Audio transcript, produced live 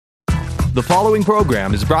The following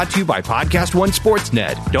program is brought to you by Podcast One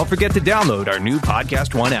Sportsnet. Don't forget to download our new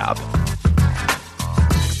Podcast One app.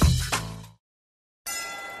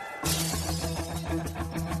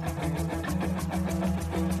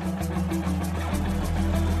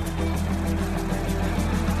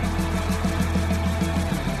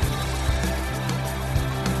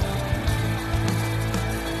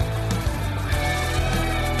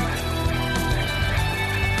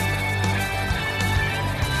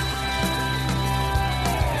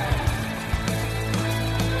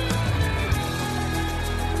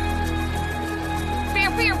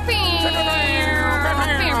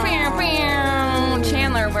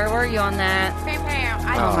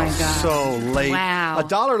 So late. Wow.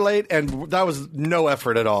 $1 late, and that was no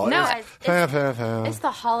effort at all. No, it's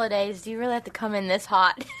the holidays. Do you really have to come in this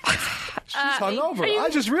hot? She's hungover. I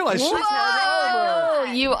just realized she's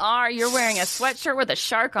hungover. You are. You're wearing a sweatshirt with a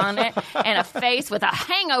shark on it and a face with a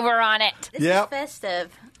hangover on it. This is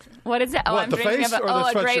festive. What is it? Oh, what, I'm the dreaming face of or the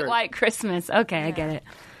a great sweatshirt? white Christmas. Okay, I get it.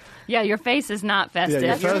 Yeah, your face is not festive.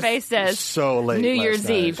 Yeah, your face says so late New last Year's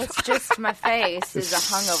night. Eve. It's just my face is a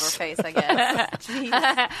hungover face, I guess.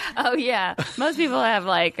 Jeez. Oh, yeah. Most people have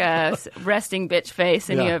like a resting bitch face,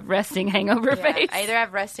 and you have resting hangover face. I either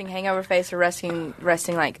have resting hangover face or resting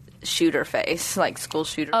like shooter face, like school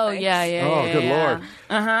shooter face. Oh, yeah. Oh, good Lord.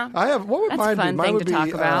 Uh-huh. I have. What would That's mine a fun be? Mine thing would to be.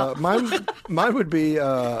 talk about. Mine would be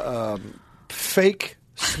fake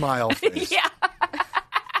smile face. Yeah.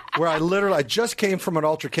 Where I just came from an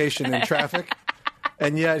altercation in traffic,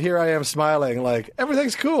 and yet here I am smiling like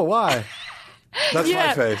everything's cool. Why? That's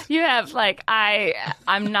my face. You have like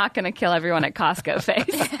I'm not going to kill everyone at Costco face.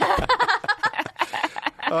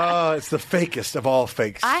 Oh, it's the fakest of all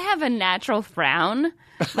fakes. I have a natural frown.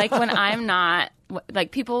 Like when I'm not,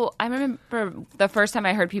 like people, I remember the first time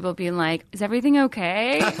I heard people being like, is everything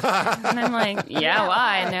okay? And I'm like, yeah,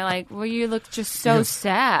 why? And they're like, well, you look just so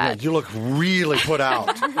sad. Yeah, you look really put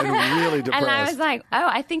out and really depressed. And I was like, oh,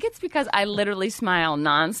 I think it's because I literally smile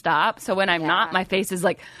nonstop. So when I'm not, my face is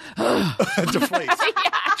like, deflates.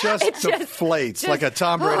 Just deflates like a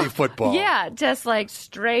Tom Brady football. Yeah, just like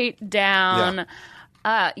straight down.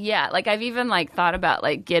 Yeah. Like I've even like thought about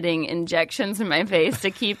like getting injections in my face to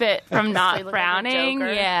keep it from not frowning.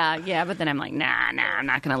 Like yeah. But then I'm like, nah, I'm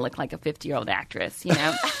not gonna look like a 50-year-old actress. You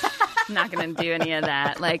know, I'm not gonna do any of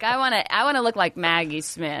that. Like I wanna look like Maggie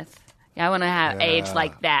Smith. I want to have age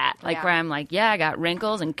like that, like where I'm like, I got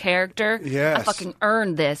wrinkles and character. Yes. I fucking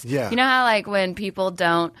earned this. Yeah. You know how like when people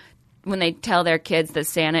when they tell their kids that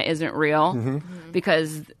Santa isn't real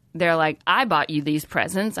because they're like, I bought you these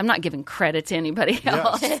presents. I'm not giving credit to anybody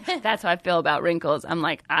else. That's how I feel about wrinkles. I'm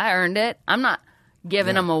like, I earned it. I'm not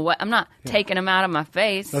giving them away. I'm not taking them out of my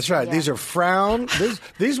face. That's right. These are frown.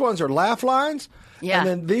 These ones are laugh lines. Yeah. And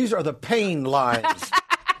then these are the pain lines.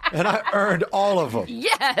 And I earned all of them.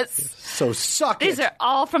 Yes. So suck These it. are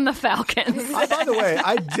all from the Falcons. By the way,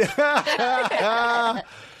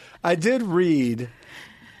 I did read,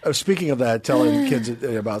 speaking of that, telling kids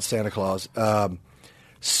about Santa Claus,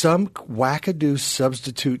 some wackadoo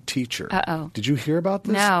substitute teacher. Uh-oh. Did you hear about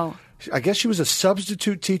this? No. I guess she was a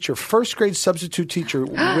substitute teacher, first grade substitute teacher,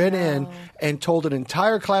 went in and told an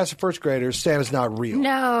entire class of first graders Santa's not real.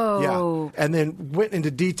 No. Yeah. And then went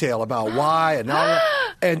into detail about why and all that.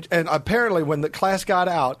 And apparently when the class got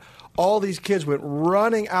out, all these kids went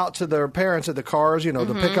running out to their parents at the cars,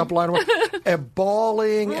 the pickup line, and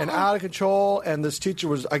bawling and out of control. And this teacher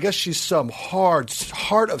was, I guess she's some heart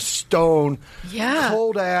of stone,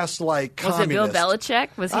 cold ass like communist. Was it Bill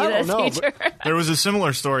Belichick? Was he I the don't know, teacher? There was a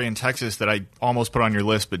similar story in Texas that I almost put on your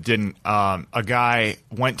list but didn't. A guy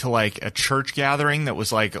went to like a church gathering that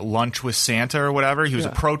was like lunch with Santa or whatever. He was a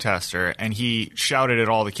protester, and he shouted at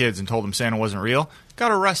all the kids and told them Santa wasn't real.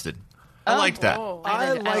 Got arrested. I liked that.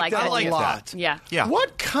 I like that a lot. Yeah.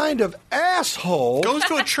 What kind of asshole Goes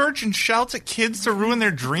to a church and shouts at kids to ruin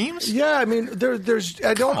their dreams? Yeah, I mean, there's.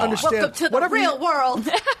 I don't understand. Welcome to the real world.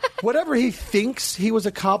 Whatever he thinks he was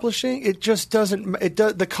accomplishing, it just doesn't.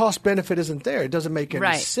 The cost benefit isn't there. It doesn't make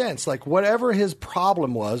any sense. Like whatever his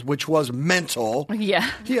problem was, which was mental. Yeah,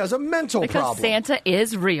 he has a mental problem. Because Santa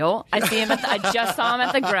is real. I see him. I just saw him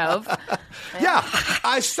at the Grove. Yeah,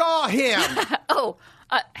 I saw him.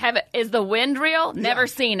 Is the wind real? Never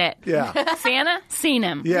seen it. Yeah. Santa? Seen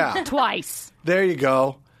him. Yeah. Twice. There you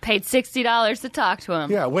go. Paid $60 to talk to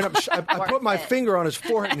him. Yeah, went up. I put my finger on his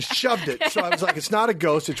forehead and shoved it. So I was like, it's not a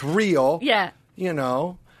ghost. It's real. Yeah.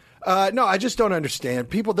 No, I just don't understand.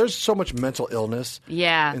 People, there's so much mental illness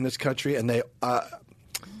in this country, and they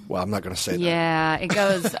well, I'm not going to say that. Yeah, it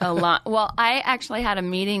goes a lot. Well, I actually had a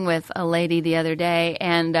meeting with a lady the other day,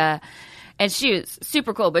 and And she was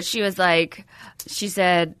super cool, but she was like, she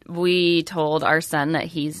said, we told our son that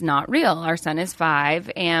he's not real. Our son is 5,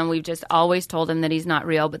 and we've just always told him that he's not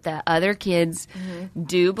real, but that other kids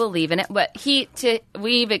do believe in it. But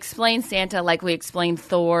we've explained Santa like we explained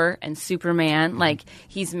Thor and Superman. Like,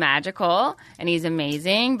 he's magical and he's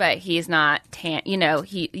amazing, but he's not,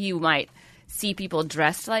 you might see people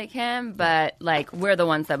dressed like him, but like, we're the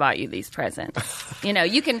ones that bought you these presents.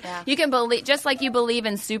 You can believe, just like you believe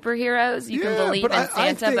in superheroes, you can believe in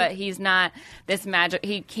Santa, but he's not this magic.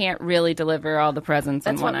 He can't really deliver all the presents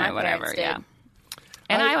in one eye, whatever. Yeah.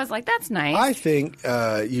 And I was like, that's nice. I think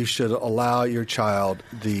you should allow your child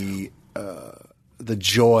the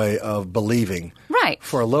joy of believing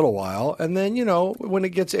for a little while. And then, when it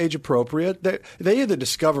gets age appropriate, they either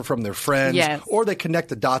discover from their friends or they connect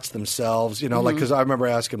the dots themselves, like, because I remember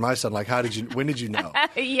asking my son, like, when did you know?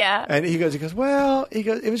 Yeah. And he goes, it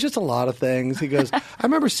was just a lot of things. He goes, I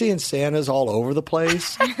remember seeing Santas all over the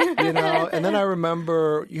place, and then I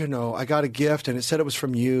remember, I got a gift and it said it was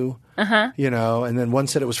from you, and then one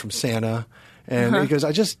said it was from Santa. And he goes,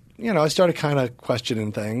 I started kind of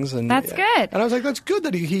questioning things. And that's good. And I was like, that's good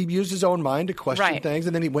that he used his own mind to question things.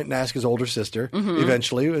 And then he went and asked his older sister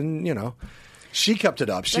eventually. And, she kept it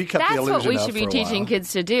up. She kept the illusion up. That's what we should be teaching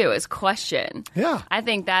kids to do, is question. Yeah. I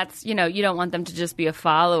think that's, you don't want them to just be a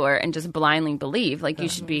follower and just blindly believe. Like, they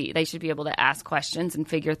should be able to ask questions and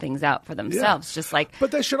figure things out for themselves. Just like.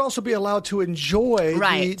 But they should also be allowed to enjoy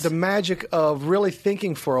the magic of really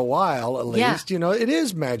thinking for a while, at least. Yeah. It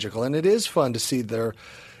is magical and it is fun to see their,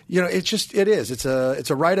 it is. It's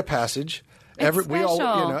a rite of passage. It's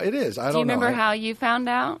special. It is. I don't know. Do you remember how you found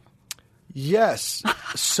out? Yes,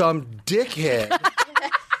 some dickhead.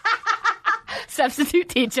 Substitute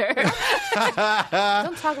teacher.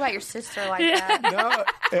 Don't talk about your sister like that. No,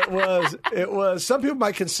 it was. Some people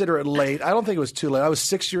might consider it late. I don't think it was too late. I was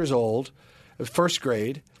 6 years old, first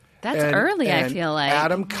grade. That's early, I feel like.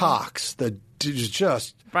 Adam Cox,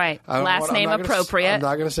 just right. Last name appropriate. I'm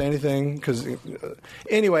not going to say anything because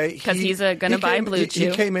anyway. Because he's going to buy Blue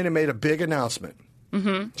Chew. He came in and made a big announcement.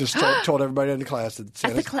 Mm-hmm. Just told everybody in the class that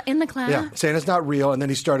Santa's, in the class. Yeah, Santa's not real, and then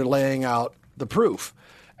he started laying out the proof,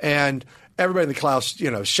 and everybody in the class,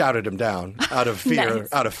 shouted him down out of fear,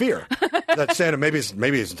 Nice. out of fear that Santa maybe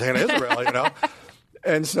Santa is real,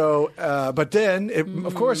 And so, but then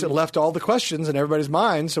of course it left all the questions in everybody's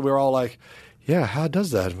mind, so we were all like, yeah, how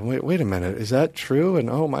does that? Wait a minute. Is that true?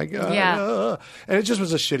 And oh my God. Yeah. And it just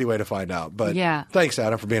was a shitty way to find out. But thanks,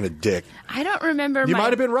 Adam, for being a dick. I don't remember. You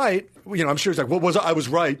might have been right. I'm sure he's like, what was I? I was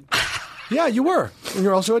right. Yeah, you were. And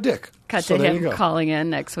you're also a dick. Cut to him calling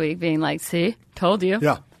in next week being like, see, told you.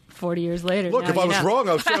 Yeah. 40 years later. Look, if I was wrong,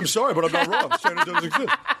 I'm sorry, but I'm not wrong. Santa doesn't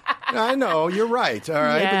exist. I know, you're right. All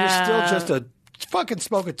right. Yeah. But you're still just a fucking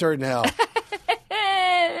smoke a turd in hell.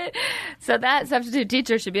 So that substitute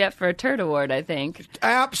teacher should be up for a turd award, I think.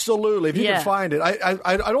 Absolutely, if you can find it.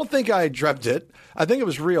 I don't think I dreamt it. I think it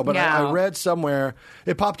was real, but I read somewhere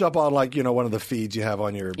it popped up on one of the feeds you have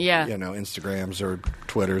on your Instagrams or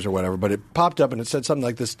Twitters or whatever. But it popped up and it said something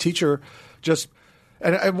like this teacher just.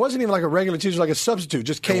 And it wasn't even like a regular teacher, like a substitute.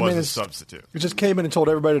 Just came in. Substitute. It just came in and told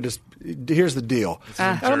everybody here's the deal.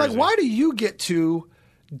 And I'm like, why do you get to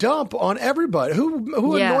dump on everybody?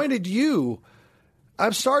 Who anointed you?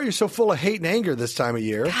 I'm sorry you're so full of hate and anger this time of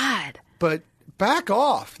year. God. But back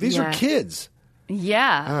off. These are kids.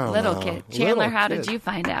 Yeah, little kid. Chandler, how did you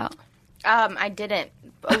find out? I didn't.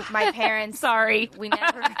 My parents. Sorry. We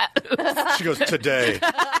never. She goes, today.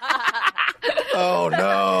 Oh,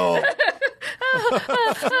 no.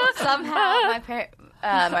 Somehow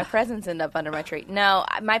my presents end up under my tree. No,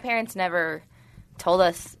 my parents never told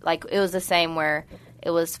us. Like, it was the same where it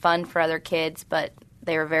was fun for other kids, but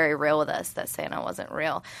they were very real with us that Santa wasn't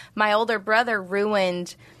real. My older brother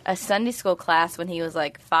ruined a Sunday school class when he was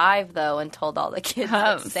like 5, though, and told all the kids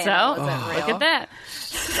that Santa wasn't real. Look at that.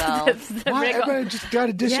 So Why everybody just got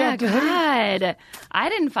to dish out to him? God. I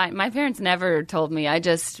didn't find my parents never told me. I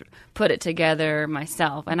just put it together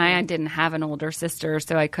myself, and I didn't have an older sister,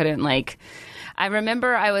 so I couldn't I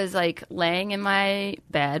remember I was laying in my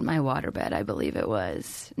bed, my water bed, I believe it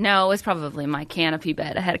was. No, it was probably my canopy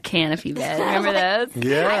bed. I had a canopy bed. Remember those?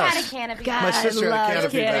 Yes. I had a canopy bed. My sister had a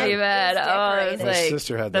canopy bed. Oh, it was my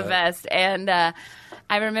sister had the that. best. And I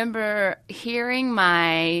remember hearing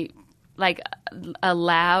a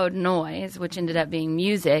loud noise, which ended up being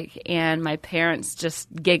music, and my parents just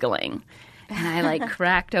giggling. And I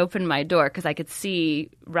cracked open my door because I could see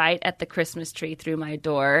right at the Christmas tree through my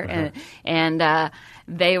door, and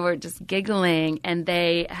they were just giggling. And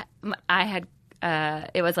I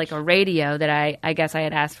it was like a radio that I guess I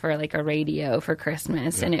had asked for like a radio for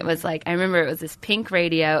Christmas. And it was like, I remember it was this pink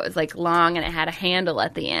radio. It was like long and it had a handle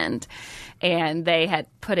at the end. And they had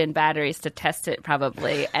put in batteries to test it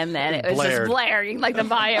probably. And then it was just blaring. Like the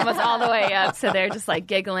volume was all the way up. So they're just like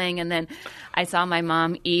giggling. And then I saw my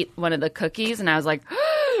mom eat one of the cookies. And I was like,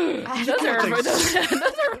 those are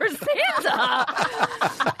for Santa.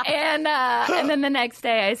 And then the next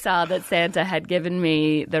day I saw that Santa had given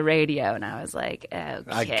me the radio. And I was like, okay.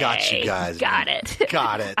 I got you guys. Got it.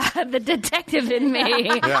 Got it. The detective in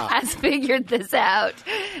me has figured this out. So.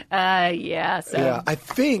 Yeah, I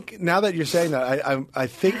think now that you're saying that, I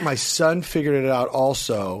think my son figured it out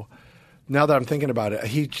also. Now that I'm thinking about it,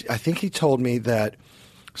 I think he told me that.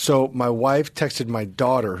 So my wife texted my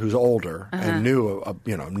daughter, who's older and knew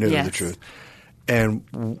the truth,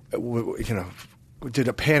 and did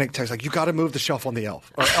a panic text like, "You got to move the shelf on the elf,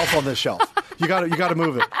 or elf on the shelf. You got to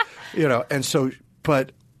move it." And so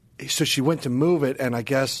she went to move it, and I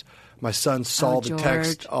guess my son saw the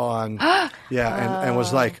text on, and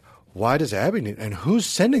was like, why does Abby need, and who's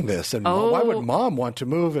sending this, and why would Mom want to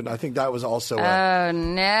move? And I think that was also oh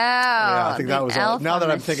no, I think that was now that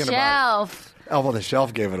I'm thinking about it. Elf on the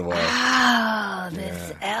Shelf gave it away. Oh,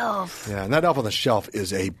 this elf. Yeah, and that elf on the shelf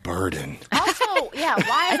is a burden. Also,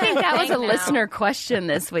 why? I think that was a listener question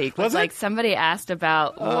this week. Was like somebody asked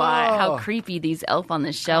about how creepy these elf on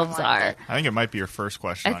the shelves are. I think it might be your first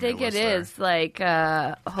question. I think it is. Like,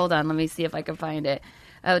 hold on, let me see if I can find it.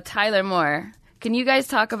 Oh, Tyler Moore. Can you guys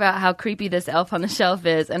talk about how creepy this elf on the shelf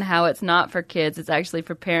is and how it's not for kids? It's actually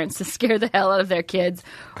for parents to scare the hell out of their kids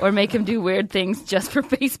or make them do weird things just for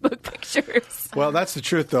Facebook pictures. Well, that's the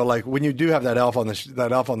truth, though. Like when you do have that elf on the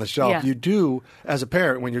shelf, you do, as a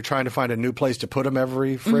parent, when you're trying to find a new place to put him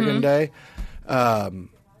every friggin' day,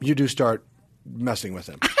 you do start messing with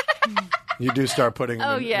him. You do start putting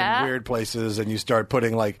him in weird places, and you start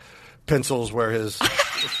putting like pencils where his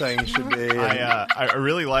thing should be. I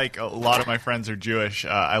really like, a lot of my friends are Jewish.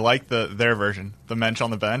 I like their version, the mensch on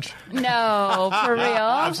the bench. No, for real?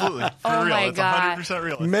 Absolutely. For real. My It's God. 100%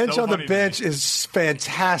 real. It's Mensch so on the funny to me. bench is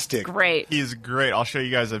fantastic. Great. He's great. I'll show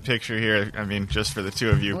you guys a picture here. I mean, just for the two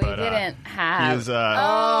of you. We but didn't have. He is no.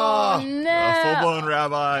 a full-blown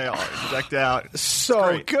rabbi, all decked out.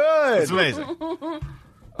 So good. It's amazing.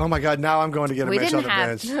 Oh my God! Now I'm going to get a Mensch on the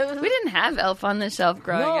bench. We didn't have elf on the shelf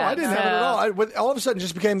growing up. No, I didn't have it at all. All of a sudden, it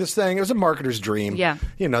just became this thing. It was a marketer's dream. Yeah.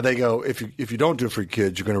 They go, if you don't do it for your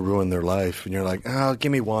kids, you're going to ruin their life. And you're like, oh,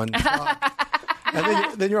 give me one.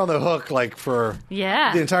 And then you're on the hook like for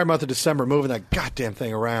the entire month of December moving that goddamn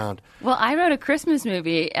thing around. Well, I wrote a Christmas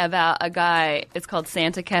movie about a guy. It's called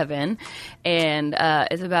Santa Kevin, and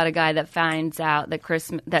it's about a guy that finds out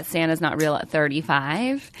that Santa's not real at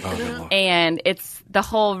 35. Oh, and it's the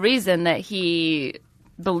whole reason that he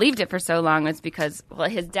believed it for so long was because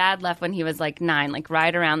his dad left when he was like 9, like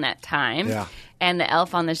right around that time. Yeah. And the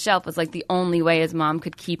elf on the shelf was like the only way his mom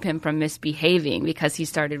could keep him from misbehaving because he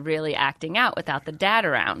started really acting out without the dad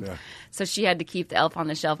around. Yeah. So she had to keep the elf on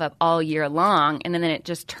the shelf up all year long. And then it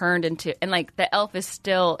just turned into, and like the elf is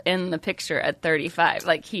still in the picture at 35.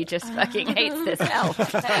 Like he just fucking hates this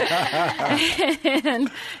elf. And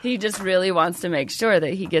he just really wants to make sure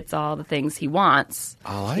that he gets all the things he wants.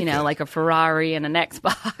 I like it. Like a Ferrari and an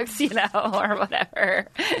Xbox, or whatever.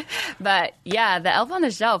 But yeah, the elf on the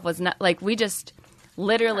shelf was not like, we just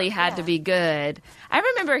literally had to be good. I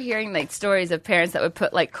remember hearing like stories of parents that would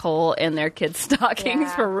put like coal in their kids'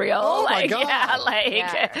 stockings for real. Oh my like, God.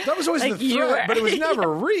 That was always the threat, but it was never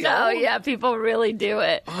real. Oh yeah, people really do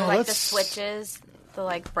it. Oh, like the switches, the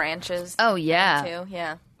like branches. Oh yeah, too.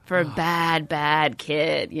 Yeah. For a bad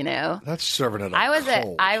kid, That's serving it up.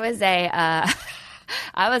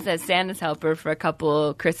 I was a Santa's helper for a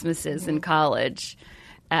couple Christmases in college.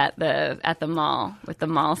 At the mall with the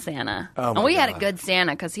mall Santa. Oh, and we God. had a good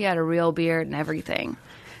Santa because he had a real beard and everything.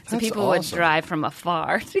 So That's people would awesome. drive from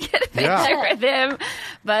afar to get a picture with him.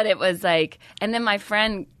 But it was like, and then my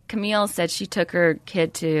friend Camille said she took her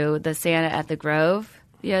kid to the Santa at the Grove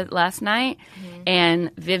last night. Mm-hmm.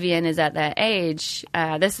 And Vivian is at that age.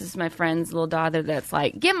 This is my friend's little daughter that's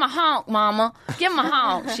like, give him a honk, mama. Give him a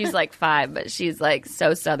honk. She's like 5, but she's like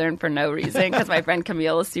so Southern for no reason because my friend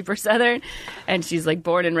Camille is super Southern. And she's like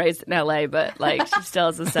born and raised in L.A., but like she still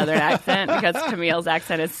has a Southern accent because Camille's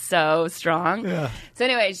accent is so strong. Yeah. So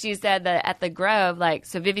anyway, she said that at the Grove, like,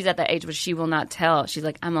 so Vivi's at that age where she will not tell. She's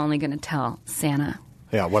like, I'm only going to tell Santa.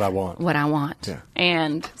 Yeah, what I want. Yeah.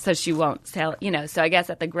 And so she won't tell, so I guess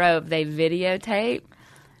at the Grove they videotape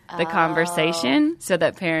the conversation so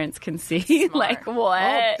that parents can see like what.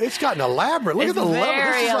 Oh, it's gotten elaborate. Look at the level.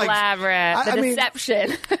 Very this is elaborate. Like, the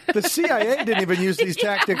deception. The CIA didn't even use these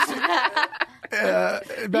tactics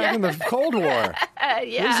back in the Cold War.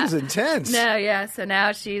 Yeah. This is intense. No, yeah. So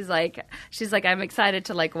now she's like, I'm excited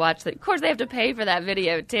to like watch. Of course, they have to pay for that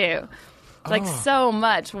video too. Like so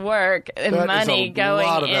much work and That is money a going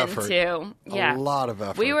lot of effort. into A lot of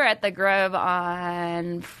effort. We were at the Grove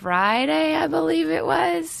on Friday, I believe it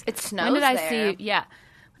was. It snows When did I there. see you? Yeah.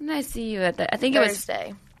 When did I see you at the? I think Thursday. it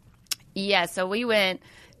was. Yeah. So we went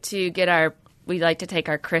to get our. We like to take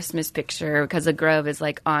our Christmas picture because the Grove is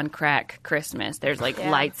like on crack Christmas. There's like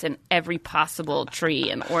lights in every possible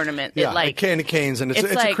tree and ornament. Yeah, It, like and candy canes, and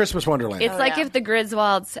it's like, a Christmas wonderland. It's like if the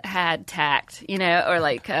Griswolds had tact, or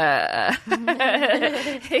like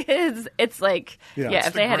it's like It's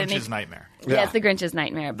if they had Grinch's nightmare. Yeah, it's the Grinch's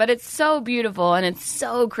nightmare. But it's so beautiful and it's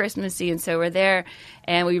so Christmassy. And so we're there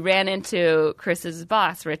and we ran into Chris's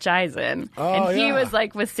boss, Rich Eisen. Oh, and he yeah. was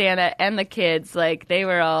like with Santa and the kids. Like they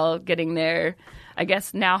were all getting their, I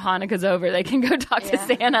guess now Hanukkah's over, they can go talk to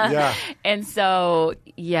Santa. Yeah. And so,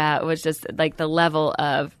 it was just like the level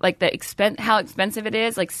of like how expensive it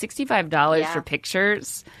is, like $65 for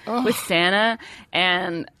pictures with Santa.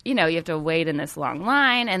 And, you have to wait in this long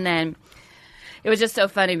line. And then it was just so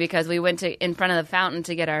funny because we went in front of the fountain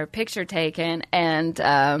to get our picture taken,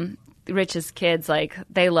 and Rich's kids, like,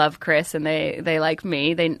 they love Chris and they like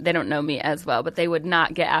me. They don't know me as well, but they would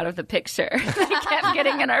not get out of the picture. They kept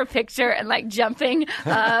getting in our picture and like jumping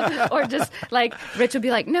or just like Rich would be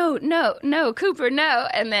like, no, Cooper, no.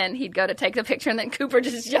 And then he'd go to take the picture and then Cooper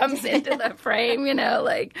just jumps into the frame,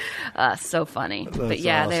 so funny. But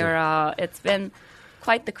yeah, awesome. they were all, it's been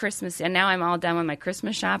quite the Christmas. And now I'm all done with my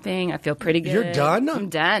Christmas shopping. I feel pretty good. You're done? I'm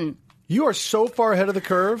done. You are so far ahead of the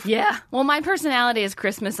curve. Yeah. Well, my personality is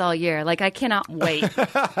Christmas all year. Like, I cannot wait.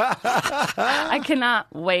 I cannot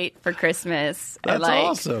wait for Christmas. That's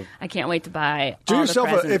awesome. I can't wait to buy Do all yourself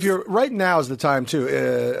the presents. if you're right now is the time too.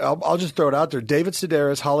 I'll just throw it out there. David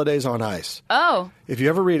Sedaris, Holidays on Ice. Oh. If you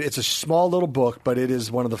ever read it, it's a small little book, but it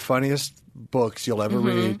is one of the funniest books you'll ever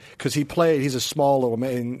read because he's a small little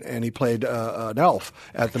man and he played an elf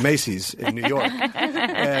at the Macy's in New York.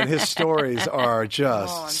 And his stories are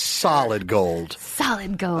just solid gold.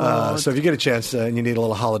 Solid gold. So if you get a chance and you need a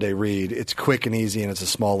little holiday read, it's quick and easy and it's a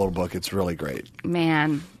small little book. It's really great.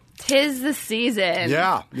 Man, 'tis the season.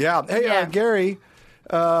 Yeah. Hey, Yeah. Gary,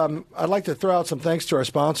 I'd like to throw out some thanks to our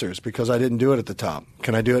sponsors because I didn't do it at the top.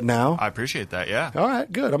 Can I do it now? I appreciate that, yeah. All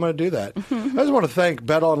right, good. I'm going to do that. I just want to thank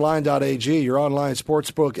BetOnline.ag, your online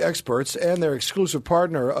sportsbook experts, and their exclusive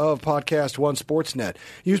partner of Podcast One Sportsnet.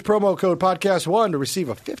 Use promo code Podcast One to receive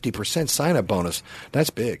a 50% sign-up bonus. That's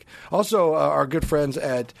big. Also, our good friends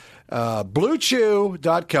at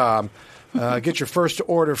BlueChew.com. Get your first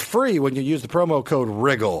order free when you use the promo code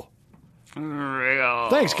WRIGGLE.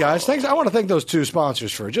 Thanks, guys. Thanks. I want to thank those two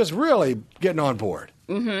sponsors for just really getting on board.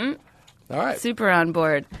 Mm-hmm. All right. Super on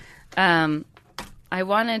board. I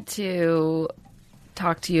wanted to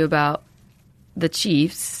talk to you about the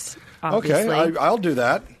Chiefs, obviously. Okay, I'll do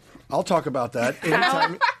that. I'll talk about that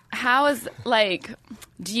anytime. How is,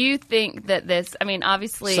 do you think that this,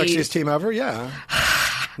 obviously... Sexiest team ever? Yeah.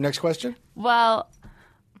 Next question. Well,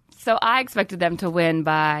 so I expected them to win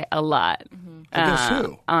by a lot. Against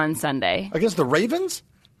who? On Sunday. Against the Ravens?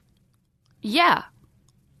 Yeah.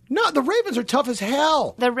 No, the Ravens are tough as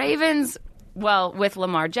hell. The Ravens, with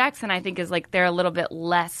Lamar Jackson, I think is they're a little bit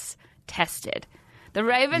less tested. The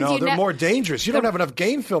Ravens, No, they're more dangerous. You don't have enough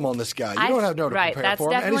game film on this guy. You don't have no to prepare that's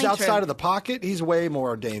for him. And he's definitely outside true. of the pocket. He's way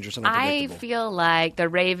more dangerous and I unpredictable. feel like the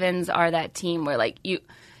Ravens are that team where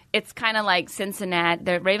it's kind of like Cincinnati.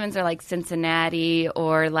 The Ravens are like Cincinnati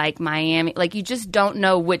or like Miami. You just don't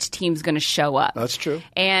know which team's going to show up. That's true.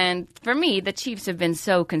 And for me, the Chiefs have been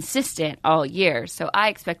so consistent all year, so I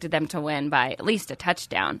expected them to win by at least a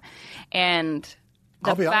touchdown. And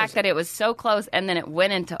the fact that it was so close and then it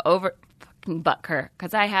went into over fucking Butker,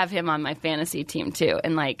 because I have him on my fantasy team too.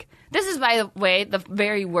 And this is, by the way, the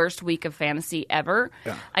very worst week of fantasy ever.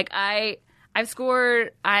 Yeah.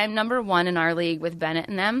 I'm number one in our league with Bennett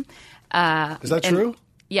and them. Is that true?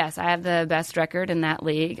 Yes, I have the best record in that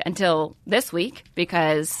league until this week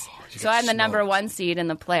because I'm the number one seed in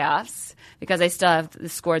the playoffs because I still have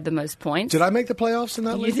scored the most points. Did I make the playoffs in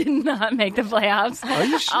that You league? did not make the playoffs. Are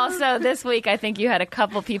you sure? Also, this week, I think you had a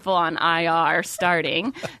couple people on IR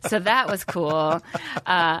starting, so that was cool.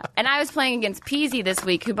 And I was playing against Peasy this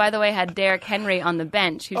week, who, by the way, had Derrick Henry on the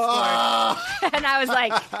bench, who scored. And I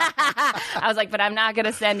was like, but I'm not going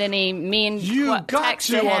to send any mean text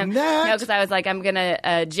to him. on that. No, because I was like, I'm going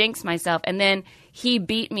to jinx myself. And then he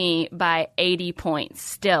beat me by 80 points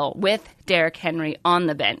still with Derrick Henry on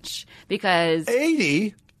the bench because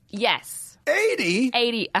 80? yes. 80?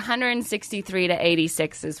 163 to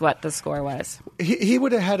 86 is what the score was. He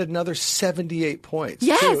would have had another 78 points,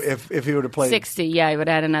 yes. too, if he would have played. 60, yeah, he would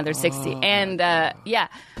have had another 60. And,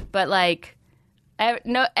 but like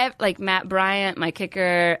Matt Bryant, my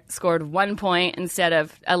kicker, scored 1 point instead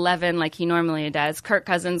of 11 like he normally does. Kirk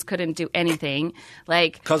Cousins couldn't do anything.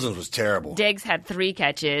 Like Cousins was terrible. Diggs had 3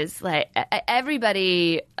 catches. Like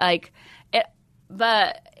everybody,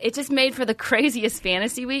 but it just made for the craziest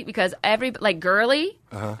fantasy week because Gurley,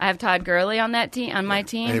 I have Todd Gurley on that team, on my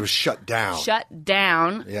team. And he was shut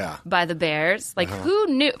down. Yeah. By the Bears. Like who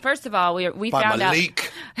knew? First of all, we by found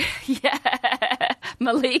Malik. out. Yeah.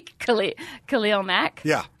 Malik Khalil Mack.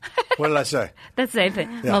 Yeah. What did I say? That's the same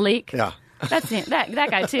thing. Yeah. Malik. Yeah. That's him. That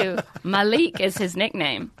guy too. Malik is his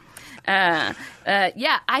nickname. I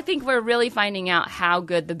think we're really finding out how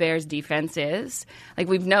good the Bears' defense is. Like,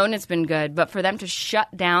 we've known it's been good, but for them to shut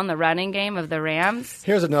down the running game of the Rams.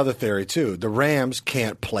 Here's another theory, too. The Rams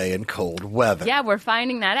can't play in cold weather. Yeah, we're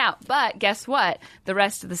finding that out. But guess what? The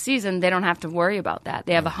rest of the season, they don't have to worry about that.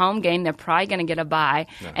 They have a home game. They're probably going to get a bye.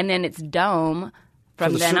 Yeah. And then it's dome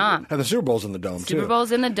from then on. And the Super Bowl's in the dome, too. Super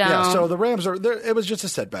Bowl's in the dome. Yeah, so the Rams it was just a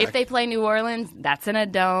setback. If they play New Orleans, that's in a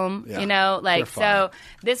dome, so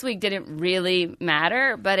this week didn't really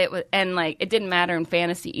matter, but it didn't matter in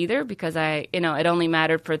fantasy either because it only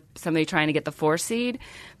mattered for somebody trying to get the 4th seed.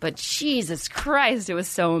 But Jesus Christ, it was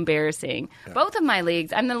so embarrassing. Yeah. Both of my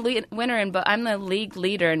leagues, I'm the winner I'm the league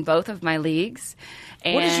leader in both of my leagues.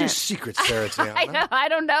 And what is your secret, Sarah Tiana? I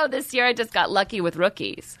don't know. This year I just got lucky with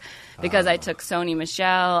rookies because I took Sony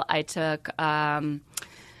Michel. I took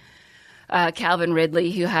Calvin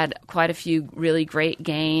Ridley, who had quite a few really great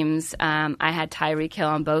games. I had Tyreek Hill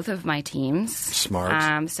on both of my teams.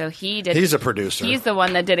 Smart. So he did. He's a producer. He's the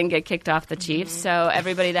one that didn't get kicked off the Chiefs. So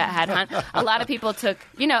everybody that had Hunt, a lot of people took,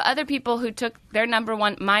 other people who took their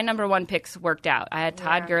my number one picks worked out. I had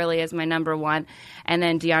Todd Gurley as my number one, and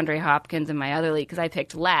then DeAndre Hopkins in my other league because I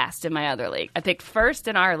picked last in my other league. I picked first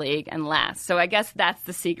in our league and last. So I guess that's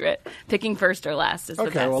the secret. Picking first or last is the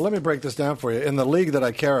best. Okay, well, let me break this down for you. In the league that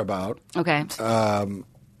I care about. Okay. I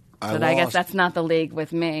guess that's not the league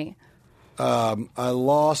with me. I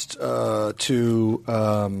lost to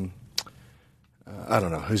I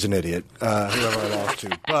don't know who's an idiot, whoever I lost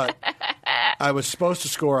to, but I was supposed to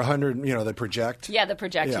score 100. They project. Yeah, the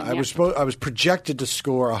projection. Yeah, I was projected to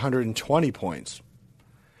score 120 points,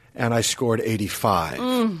 and I scored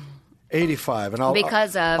 85. 85, and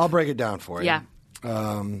I'll break it down for you. Yeah.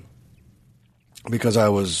 Because I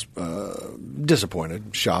was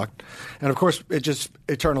disappointed, shocked. And, of course, it just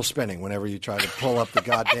eternal spinning whenever you try to pull up the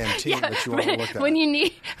goddamn team that you want to look at. When you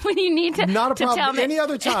need to Not a to problem. tell me. Any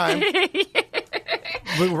other time.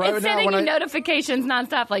 But right it's now, sending you notifications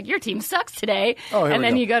nonstop, like, your team sucks today. Oh, and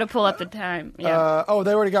then you go to pull up the time. Yeah.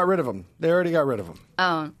 They already got rid of him.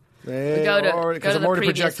 Oh. They go to I'm the already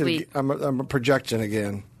previous projected. week. I'm projecting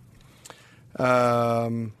again.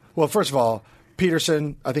 Well, first of all,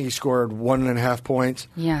 Peterson, I think he scored 1.5 points.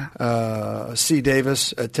 Yeah. C.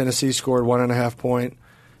 Davis at Tennessee scored 1.5 point.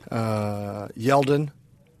 Yeldon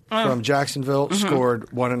from Jacksonville scored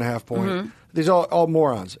 1.5 point. Mm-hmm. These are all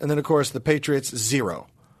morons. And then, of course, the Patriots, 0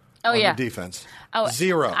 on the defense.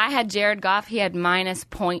 0. I had Jared Goff. He had minus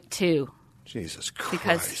 0.2. Jesus Christ.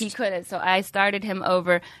 Because he couldn't. So I started him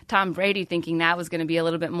over Tom Brady thinking that was going to be a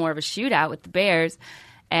little bit more of a shootout with the Bears.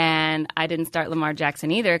 And I didn't start Lamar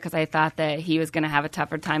Jackson either because I thought that he was going to have a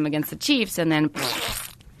tougher time against the Chiefs. And then,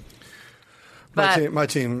 my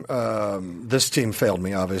team, this team failed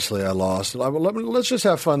me. Obviously, I lost. Let's just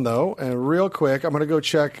have fun though. And real quick, I'm going to go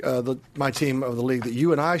check my team of the league that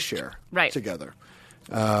you and I share together,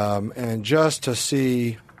 and just to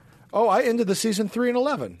see. Oh, I ended the season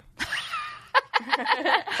 3-11.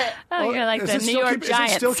 You're like the New York Giants.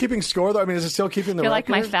 Is it still keeping score though? I mean, is it still keeping the? You're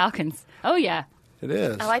record? like my Falcons. Oh yeah. It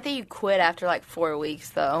is. I like that you quit after like 4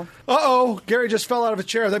 weeks, though. Uh-oh. Gary just fell out of a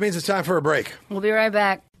chair. That means it's time for a break. We'll be right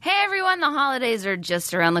back. Hey, everyone. The holidays are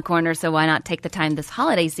just around the corner, so why not take the time this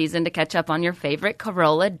holiday season to catch up on your favorite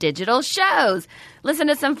Carolla digital shows? Listen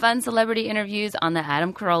to some fun celebrity interviews on The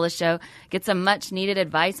Adam Carolla Show. Get some much-needed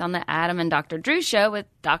advice on The Adam and Dr. Drew Show with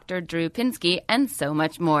Dr. Drew Pinsky, and so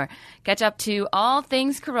much more. Catch up to all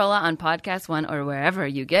things Carolla on Podcast One or wherever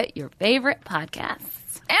you get your favorite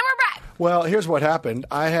podcasts. And we're back. Well, here's what happened.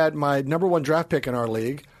 I had my number one draft pick in our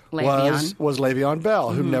league was Le'Veon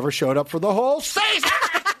Bell, who never showed up for the whole season.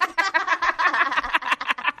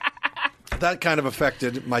 That kind of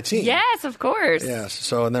affected my team. Yes, of course. Yes.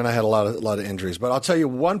 So, and then I had a lot of injuries. But I'll tell you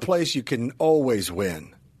one place you can always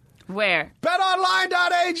win. Where?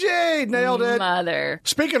 BetOnline.ag. Nailed it. Mother.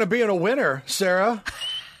 Speaking of being a winner, Sarah,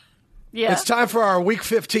 Yeah. It's time for our Week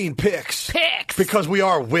 15 picks. Because we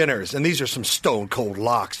are winners, and these are some stone-cold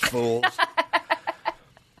locks, fools.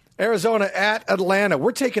 Arizona at Atlanta.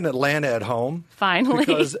 We're taking Atlanta at home. Finally.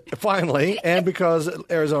 Because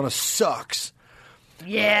Arizona sucks.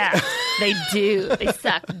 Yeah, they do. They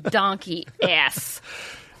suck donkey ass.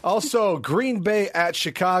 Also, Green Bay at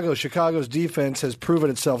Chicago. Chicago's defense has proven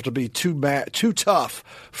itself to be too tough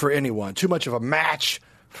for anyone, too much of a match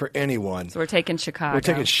for anyone. So we're taking Chicago. We're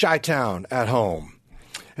taking Chi-Town at home.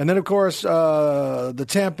 And then, of course,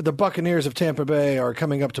 the Buccaneers of Tampa Bay are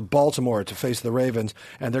coming up to Baltimore to face the Ravens,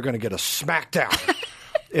 and they're going to get a smackdown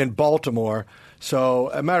in Baltimore. So,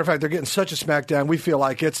 as a matter of fact, they're getting such a smackdown, we feel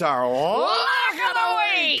like it's our lock of the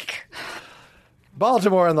week.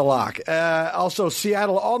 Baltimore in the lock. Also,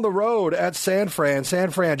 Seattle on the road at San Fran.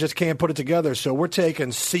 San Fran just can't put it together, so we're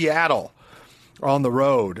taking Seattle on the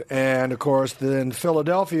road. And, of course, then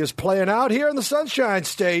Philadelphia is playing out here in the Sunshine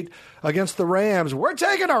State against the Rams. We're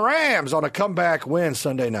taking the Rams on a comeback win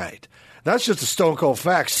Sunday night. That's just a stone-cold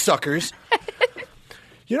fact, suckers.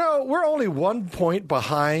 You know, we're only 1 point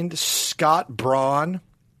behind Scott Braun,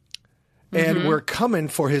 and we're coming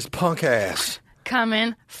for his punk ass.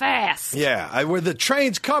 Coming fast. Yeah, where the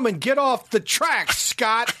train's coming, get off the track,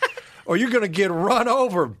 Scott, or you're going to get run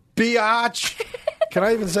over, biatch. Can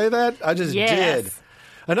I even say that? I just did.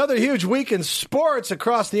 Another huge week in sports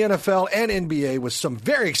across the NFL and NBA with some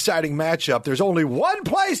very exciting matchup. There's only one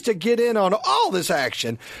place to get in on all this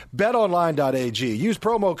action, betonline.ag. Use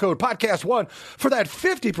promo code podcast1 for that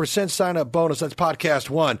 50% sign-up bonus. That's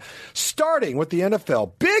podcast1. Starting with the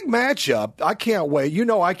NFL, big matchup. I can't wait. You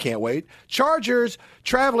know I can't wait. Chargers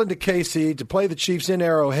traveling to KC to play the Chiefs in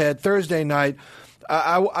Arrowhead Thursday night.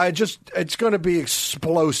 It's going to be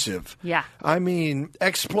explosive. Yeah. I mean,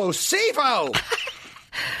 explosivo.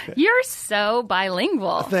 You're so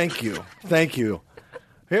bilingual. Thank you.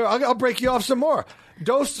 Here, I'll break you off some more.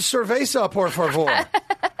 Dos cerveza, por favor.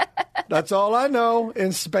 That's all I know in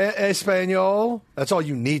Espanol. That's all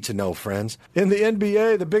you need to know, friends. In the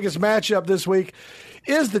NBA, the biggest matchup this week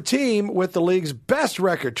is the team with the league's best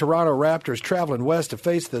record, Toronto Raptors, traveling west to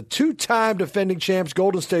face the two-time defending champs,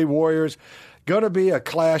 Golden State Warriors. Going to be a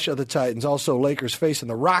clash of the Titans. Also, Lakers facing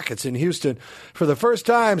the Rockets in Houston for the first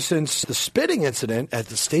time since the spitting incident at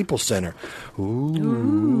the Staples Center.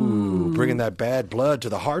 Ooh. Bringing that bad blood to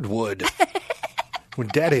the hardwood. Would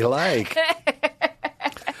Daddy like?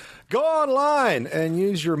 Go online and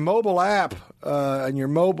use your mobile app and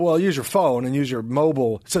use your phone and use your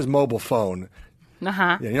mobile. It says mobile phone.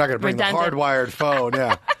 Uh-huh. Yeah, you're not going to bring the hardwired phone.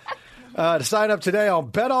 Yeah. To sign up today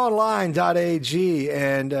on betonline.ag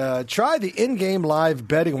and try the in-game live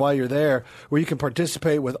betting while you're there, where you can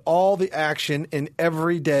participate with all the action in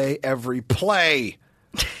every day, every play.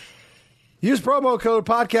 Use promo code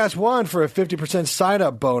podcast1 for a 50%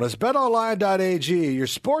 sign-up bonus. betonline.ag, your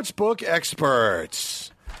sportsbook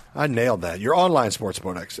experts. I nailed that. Your online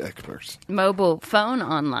sportsbook experts. Mobile phone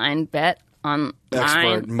online bet online.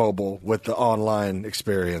 Expert mobile with the online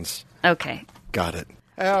experience. Okay. Got it.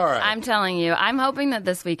 All right. I'm telling you, I'm hoping that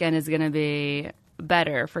this weekend is going to be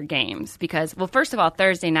better for games because, well, first of all,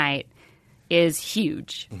 Thursday night is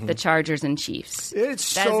huge. The Chargers and Chiefs.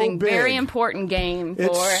 It's That's so a big. very important game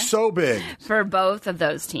for both of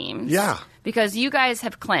those teams. Yeah. Because you guys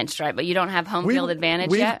have clinched, right? But you don't have home field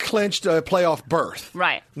advantage yet? We've clinched a playoff berth.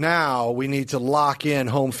 Right. Now we need to lock in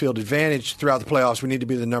home field advantage throughout the playoffs. We need to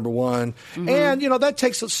be the number one. And, that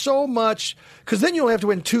takes so much because then you only have to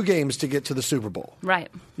win 2 games to get to the Super Bowl. Right.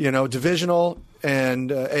 Divisional and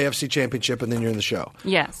AFC Championship, and then you're in the show.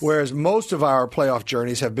 Yes. Whereas most of our playoff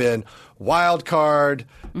journeys have been wild card,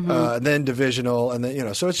 then divisional, and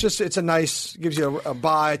then so it's a nice, gives you a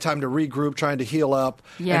bye, time to regroup, trying to heal up.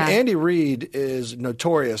 Yeah. And Andy Reid is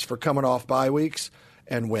notorious for coming off bye weeks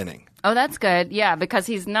and winning. Oh, that's good. Yeah, because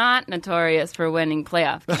he's not notorious for winning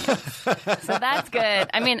playoff games. So that's good.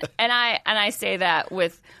 I mean, and I say that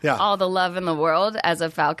with all the love in the world as a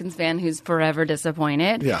Falcons fan who's forever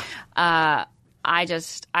disappointed. Yeah.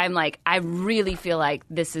 I really feel like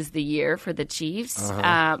this is the year for the Chiefs.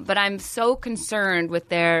 But I'm so concerned with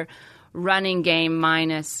their running game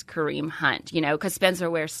minus Kareem Hunt, because Spencer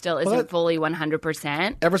Ware still isn't fully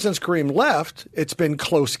 100%. Ever since Kareem left, it's been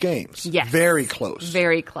close games. Yes. Very close.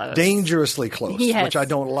 Very close. Dangerously close, yes. which I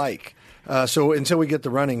don't like. So until we get the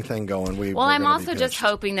running thing going, I'm also just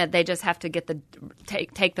hoping that they just have to get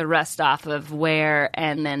take the rust off of Ware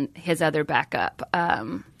and then his other backup.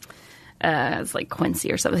 It's like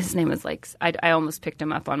Quincy or something. His name is I almost picked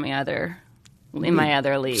him up on my other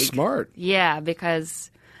league. Smart. Yeah,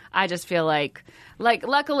 because I just feel like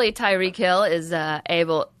luckily Tyreek Hill is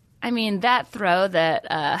able I mean, that throw that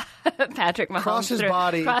Patrick Mahomes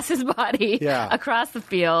Cross his body across the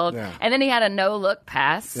field, and then he had a no-look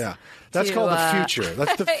pass. Yeah, that's called the future.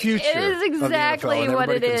 That's the future. It is exactly of the NFL, what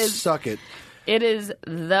it can is. Suck it. It is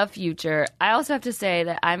the future. I also have to say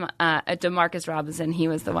that I'm DeMarcus Robinson. He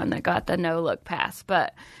was the one that got the no-look pass,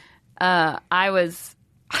 but I'm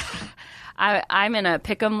in a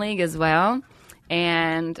pick'em league as well.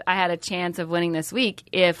 And I had a chance of winning this week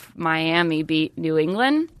if Miami beat New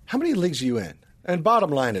England. How many leagues are you in? And bottom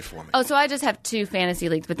line it for me. Oh, so I just have 2 fantasy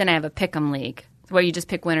leagues, but then I have a pick'em league where you just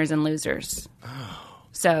pick winners and losers. Oh.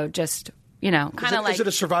 So just, kind of like... Is it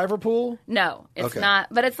a survivor pool? No, it's not.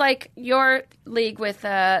 But it's like your league with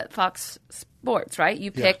Fox Sports, right?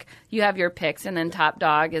 You pick, you have your picks, and then top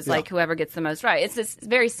dog is like whoever gets the most right. It's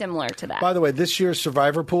very similar to that. By the way, this year's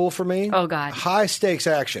survivor pool for me... Oh, God. High stakes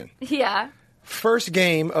action. Yeah. First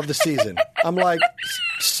game of the season. I'm like,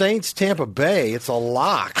 Saints Tampa Bay, it's a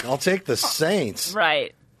lock. I'll take the Saints.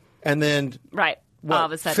 Right. And then... Right. What? All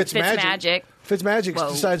of a sudden, Fitzmagic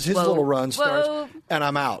decides his little run starts, and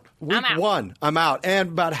I'm out. Week 1, I'm out. And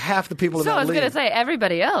about half the people in that league. So I was going to say,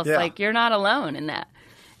 everybody else, you're not alone in that.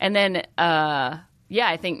 And then, I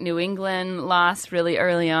think New England lost really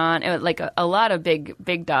early on. It was like a lot of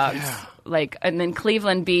big dogs. Yeah. And then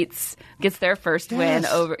Cleveland gets their first win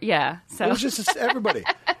over. Yeah. So it was just everybody.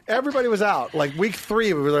 Everybody was out. Like week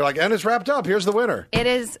 3, we were like, and it's wrapped up. Here's the winner. It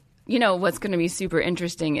is. What's going to be super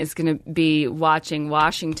interesting is going to be watching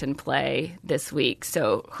Washington play this week.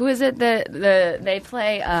 So who is it that they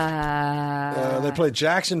play? They play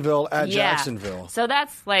Jacksonville at Jacksonville. So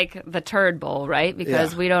that's like the turd bowl, right?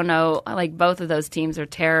 Because we don't know. Like both of those teams are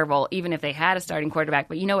terrible, even if they had a starting quarterback.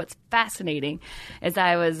 But what's fascinating is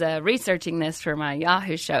I was researching this for my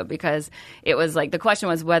Yahoo show because it was like the question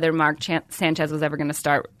was whether Mark Sanchez was ever going to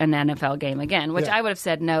start an NFL game again, which I would have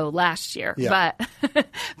said no last year. Yeah. But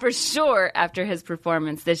for sure after his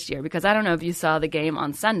performance this year, because I don't know if you saw the game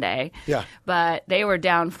on Sunday, but they were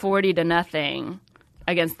down 40-0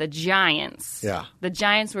 against the Giants. Yeah. The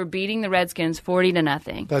Giants were beating the Redskins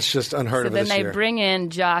 40-0. That's just unheard of this year. So then they bring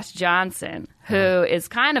in Josh Johnson, who is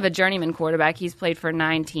kind of a journeyman quarterback. He's played for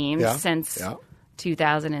 9 teams since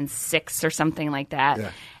 2006 or something like that.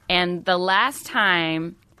 Yeah. And the last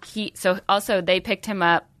time they picked him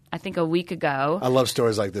up I think a week ago. I love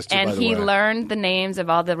stories like this too, and by the way. he learned the names of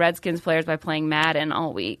all the Redskins players by playing Madden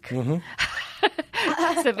all week. Mm-hmm.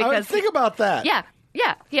 Think about that. Yeah.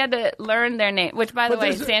 Yeah, he had to learn their name, which, by the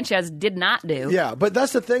way, Sanchez did not do. Yeah, but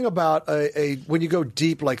that's the thing about when you go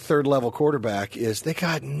deep like third-level quarterback is they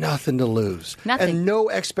got nothing to lose. Nothing. And no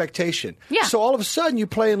expectation. Yeah. So all of a sudden you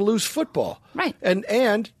play and lose football. Right.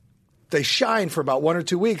 And they shine for about 1 or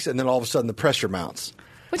 2 weeks, and then all of a sudden the pressure mounts.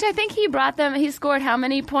 Which I think he brought them. He scored how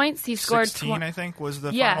many points? He scored 16, I think, was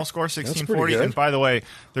the final score, 16-40. And by the way,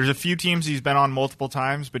 there's a few teams he's been on multiple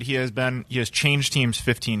times, but he has changed teams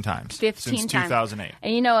 15 times since 2008.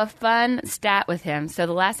 And a fun stat with him. So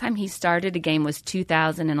the last time he started a game was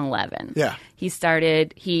 2011. Yeah.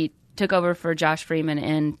 He took over for Josh Freeman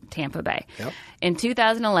in Tampa Bay. Yep. In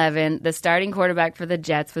 2011, the starting quarterback for the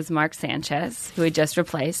Jets was Mark Sanchez, who he just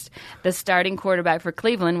replaced. The starting quarterback for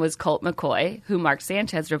Cleveland was Colt McCoy, who Mark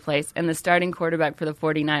Sanchez replaced. And the starting quarterback for the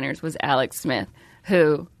 49ers was Alex Smith,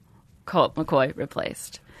 who Colt McCoy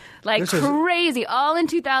replaced. Crazy. All in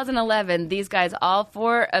 2011, these guys, all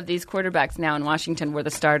 4 of these quarterbacks now in Washington were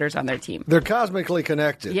the starters on their team. They're cosmically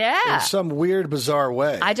connected. Yeah. In some weird, bizarre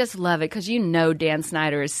way. I just love it because Dan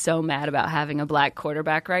Snyder is so mad about having a black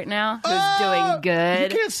quarterback right now who's doing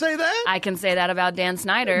good. You can't say that? I can say that about Dan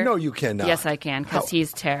Snyder. No, you cannot. Yes, I can because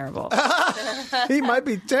he's terrible. He might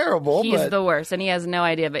be terrible, He's the worst, and he has no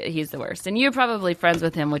idea, but he's the worst. And you're probably friends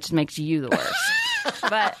with him, which makes you the worst.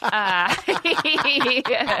 But I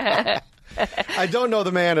don't know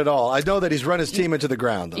the man at all. I know that he's run his team into the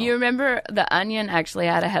ground, though. You remember The Onion actually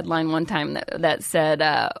had a headline one time that said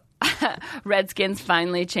Redskins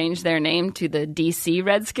finally changed their name to the DC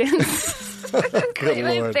Redskins.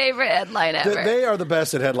 My favorite headline ever. They are the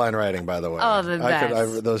best at headline writing, by the way. Oh, the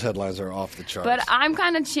best. Those headlines are off the charts. But I'm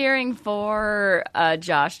kind of cheering for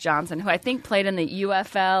Josh Johnson, who I think played in the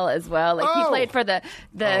UFL as well. He played for the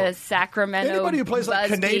Sacramento. Anybody who plays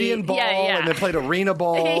Canadian ball and then played arena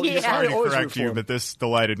ball. Sorry to correct you, but this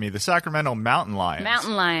delighted me. The Sacramento Mountain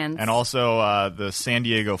Lions. And also the San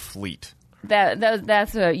Diego Fleet.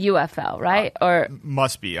 That's a UFL, right? Or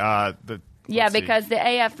must be. Because the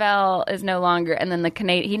AFL is no longer, and then the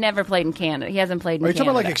he never played in Canada. He hasn't played in Canada. Are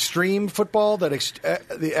you talking about extreme football, the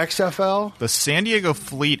XFL? The San Diego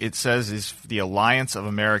Fleet, it says, is the Alliance of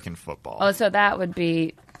American Football. Oh, so that would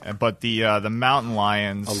be... But the Mountain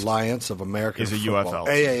Lions... Alliance of American Football.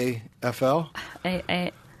 Is a UFL.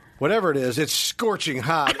 AAFL? whatever it is, it's scorching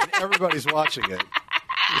hot, and everybody's watching it.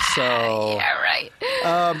 So, Yeah, right.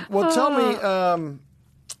 well,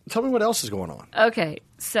 tell me what else is going on. Okay,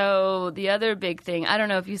 so the other big thing, I don't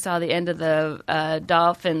know if you saw the end of the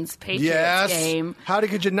Dolphins-Patriots game. How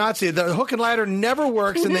could you not see it? The hook and ladder never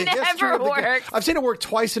works. And Never works. I've seen it work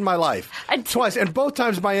twice in my life. Twice. And both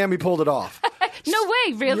times Miami pulled it off. No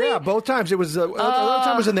way, really? Yeah, both times. It was the other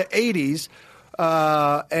time was in the 80s.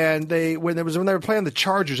 And when they were playing the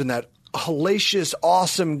Chargers in that hellacious,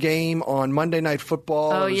 awesome game on Monday Night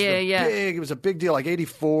Football. Oh, it was a big deal, like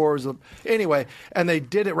 84. Anyway, and they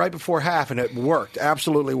did it right before half, and it worked,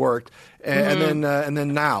 absolutely worked. And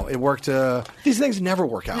then now it worked. These things never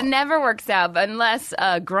work out. It never works out, but unless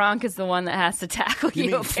Gronk is the one that has to tackle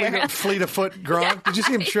you. Mean fleet of foot Gronk? Yeah. Did you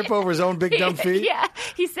see him trip over his own big dumb feet? Yeah,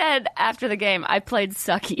 he said after the game, "I played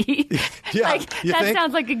sucky." Yeah, that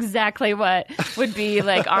sounds like exactly what would be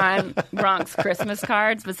like on Gronk's Christmas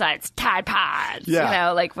cards. Besides Tide Pods,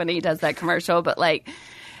 like when he does that commercial. But I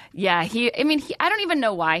don't even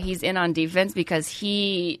know why he's in on defense because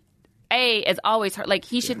he. Is always hurt. Like,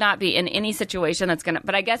 he should not be in any situation that's going to...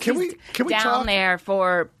 But I guess he's down there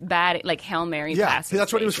for bad, like, Hail Mary passes. Yeah,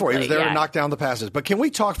 that's what he was for. He was there to knock down the passes. But can we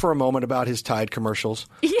talk for a moment about his Tide commercials?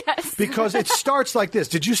 Yes. Because it starts like this.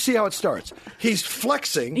 Did you see how it starts? He's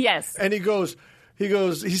flexing. Yes. And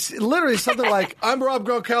he's literally something like, I'm Rob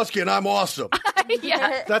Gronkowski and I'm awesome.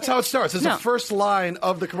 Yeah. That's how it starts. It's the first line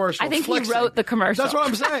of the commercial. I think flexing. he wrote the commercial. That's what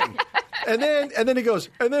I'm saying. And then he goes,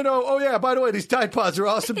 oh yeah, by the way, these Tide Pods are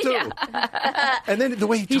awesome too. Yeah. And then the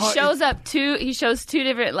way he shows two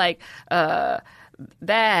different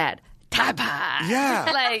bad Tide Pod.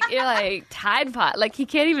 Yeah. You're like Tide Pod. Like, he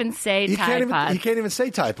can't even say Tide Pod. He can't even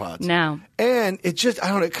say Tide Pods. No. And it just, I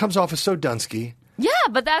don't know, it comes off as so Dunsky. Yeah,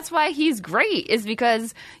 but that's why he's great, is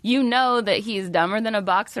because you know that he's dumber than a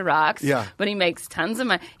box of rocks, but he makes tons of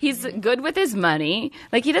money. He's good with his money.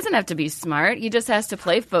 Like, he doesn't have to be smart. He just has to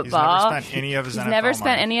play football. He's never spent any of his NFL money. Never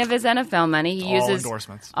spent any of his NFL money. He uses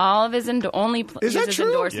endorsements. All of his uses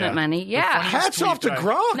endorsement money. Yeah. Hats off to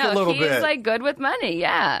Gronk a little bit. He's, like, good with money,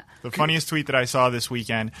 yeah. The funniest tweet that I saw this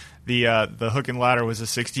weekend, the hook and ladder was a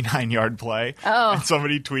 69-yard play. Oh. And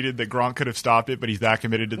somebody tweeted that Gronk could have stopped it, but he's that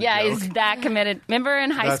committed to the joke. Yeah, he's that committed. Remember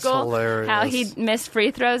in high school hilarious. How he missed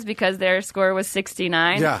free throws because their score was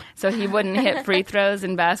 69? Yeah. So he wouldn't hit free throws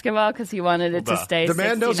in basketball because he wanted it to stay 69. The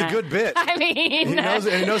man knows a good bit. I mean. He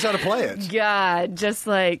knows how to play it. God, just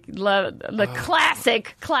like love the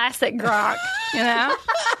classic Gronk, you know?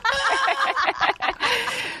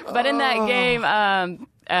 But in that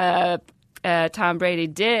game, Tom Brady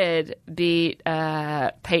did beat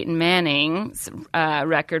Peyton Manning's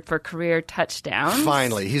record for career touchdowns.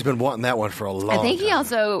 Finally. He's been wanting that one for a long time. I think he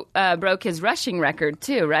also broke his rushing record,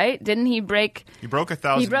 too, right? Didn't he break... He broke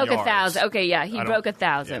 1,000 He broke yards. 1,000. Okay, yeah, he broke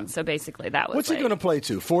 1,000. Yeah. So basically that was What's he going to play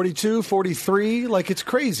to? 42, 43? Like, it's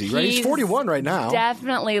crazy, right? He's 41 right now.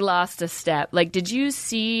 Definitely lost a step. Like, did you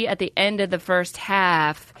see at the end of the first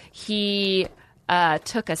half, he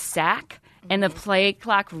took a sack? And the play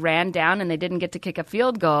clock ran down and they didn't get to kick a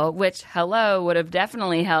field goal, which, would have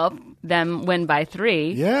definitely helped them win by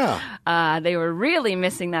 3. Yeah. They were really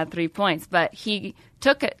missing that 3 points. But he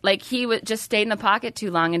took it, like he just stayed in the pocket too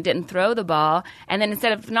long and didn't throw the ball. And then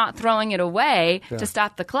instead of not throwing it away to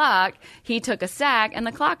stop the clock, he took a sack and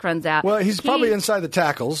the clock runs out. Well, he's probably inside the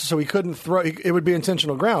tackles, so he couldn't throw. It would be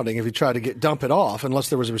intentional grounding if he tried to dump it off, unless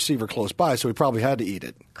there was a receiver close by, so he probably had to eat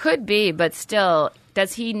it. Could be, but still...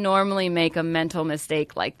 Does he normally make a mental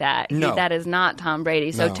mistake like that? No. That is not Tom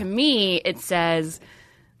Brady. So to me, it says,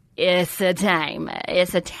 it's a time.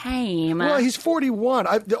 It's a time. Well, he's 41.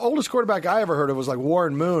 The oldest quarterback I ever heard of was like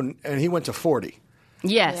Warren Moon, and he went to 40.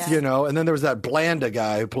 Yes. You know, and then there was that Blanda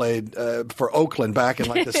guy who played for Oakland back in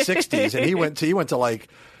like the 60s, and he went to like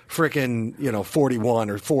freaking, 41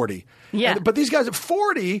 or 40. Yeah. But these guys at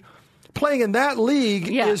 40... playing in that league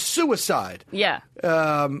is suicide. Yeah.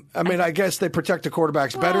 I mean, I guess they protect the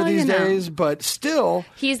quarterbacks better these days, but still,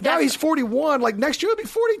 he's 41. Like, next year he'll be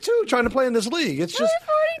 42 trying to play in this league. It's just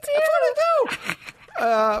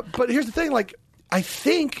 42. But here's the thing. Like, I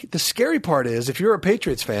think the scary part is if you're a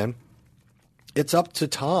Patriots fan, it's up to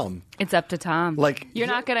Tom. It's up to Tom. Like, you're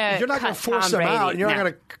not gonna force Tom him Brady. out.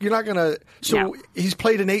 You're not gonna. So he's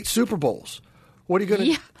played in 8 Super Bowls. What are you going to?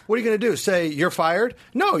 Yeah. What are you going to do? Say you're fired?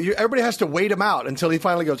 No, everybody has to wait him out until he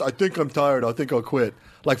finally goes, I think I'm tired. I think I'll quit.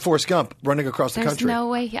 Like Forrest Gump running across the country. There's no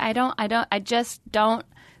way. I just don't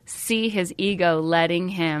see his ego letting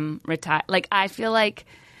him retire. Like, I feel like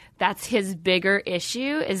that's his bigger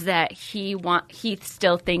issue, is that he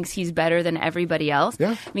still thinks he's better than everybody else.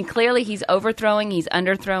 Yeah. I mean, clearly he's overthrowing, he's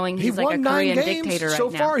underthrowing. He's like a Korean dictator right now.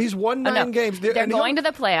 So far, he's won 9 games. They're going to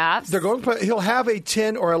the playoffs. They're going to play. He'll have a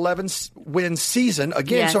 10 or 11 win season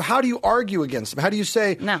again. Yes. So how do you argue against him? How do you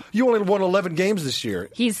say, you only won 11 games this year?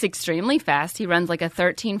 He's extremely fast. He runs like a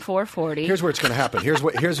 13.440. Here's where it's going to happen.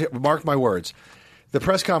 Mark my words. The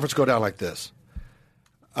press conference go down like this.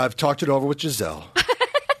 I've talked it over with Giselle.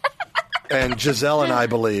 And Giselle and I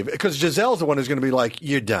believe, because Giselle's the one who's going to be like,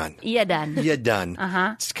 you're done. You're done. You're done.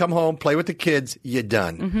 Just come home, play with the kids, you're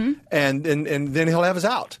done. And then he'll have his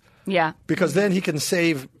out. Yeah. Because then he can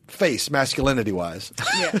save face, masculinity-wise.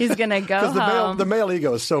 Yeah. He's going to go home. Because the male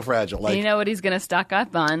ego is so fragile. Like, you know what he's going to stock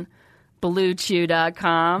up on?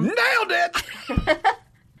 BlueChew.com. Nailed it!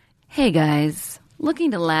 Hey, guys.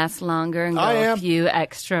 Looking to last longer and go a few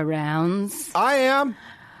extra rounds? I am.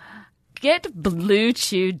 Get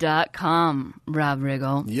BlueChew.com, Rob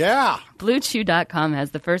Riggle. Yeah. BlueChew.com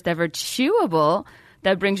has the first ever chewable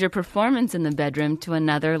that brings your performance in the bedroom to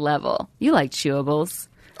another level. You like chewables.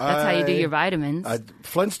 That's how you do your vitamins.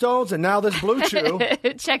 Flintstones and now this Blue Chew.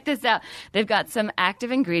 Check this out. They've got some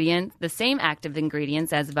active ingredients, the same active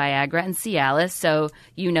ingredients as Viagra and Cialis, so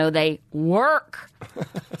you know they work.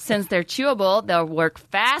 Since they're chewable, they'll work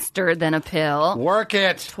faster than a pill. Work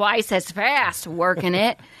it. Twice as fast working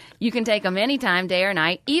it. You can take them anytime, day or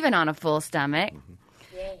night, even on a full stomach.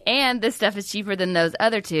 And this stuff is cheaper than those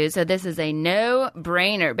other two, so this is a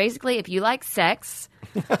no-brainer. Basically, if you like sex,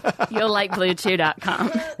 you'll like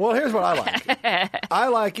BlueChew.com. Well, here's what I like. I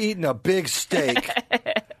like eating a big steak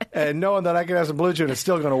and knowing that I can have some Blue Chew and it's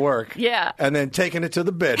still going to work. Yeah. And then taking it to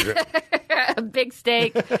the bedroom. Big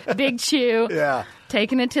steak, big chew. Yeah.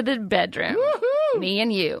 Taking it to the bedroom. Woo-hoo! Me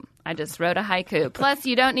and you. I just wrote a haiku. Plus,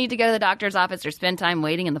 you don't need to go to the doctor's office or spend time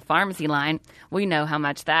waiting in the pharmacy line. We know how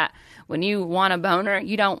much that. When you want a boner,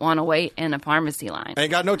 you don't want to wait in a pharmacy line.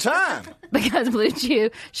 Ain't got no time. Because Blue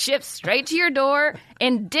Chew ships straight to your door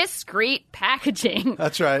in discreet packaging.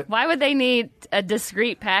 That's right. Why would they need a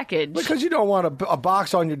discreet package? Because you don't want a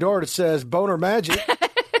box on your door that says Boner Magic.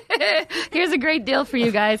 Here's a great deal for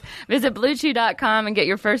you guys. Visit BlueChew.com and get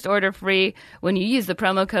your first order free when you use the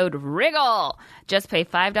promo code WRIGGLE. Just pay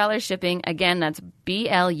 $5 shipping. Again, that's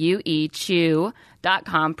BLUE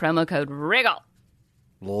Chew.com, promo code WRIGGLE.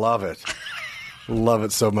 Love it. Love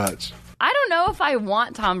it so much. I don't know if I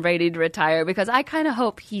want Tom Brady to retire because I kind of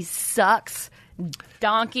hope he sucks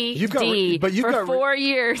donkey for 4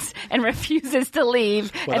 years and refuses to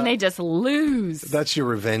leave, and they just lose. That's your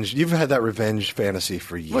revenge. You've had that revenge fantasy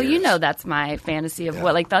for years. Well, you know that's my fantasy of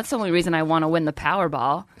that's the only reason I want to win the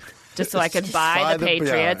Powerball. Just so I could buy the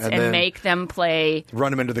Patriots and make them play.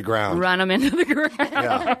 Run them into the ground.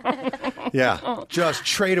 Yeah. Just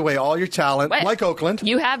trade away all your talent, like Oakland.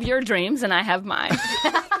 You have your dreams, and I have mine.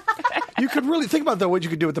 You could really think about, though, what you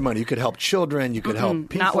could do with the money. You could help children. You could help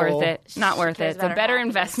people. Not worth it. Not worth it. It's a better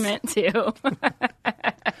investment, too.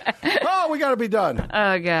 Oh, we got to be done.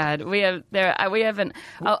 Oh, God. We haven't.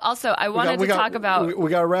 Also, I wanted to talk about.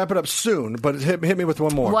 We got to wrap it up soon, but hit me with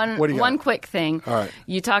one more. What do you got? One quick thing. All right.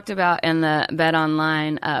 You talked about in the Bet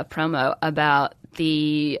Online promo about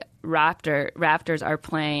the Raptors are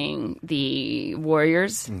playing the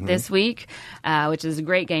Warriors this week, which is a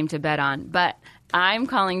great game to bet on. But I'm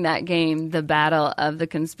calling that game the Battle of the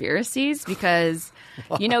Conspiracies because,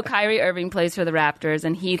 Kyrie Irving plays for the Raptors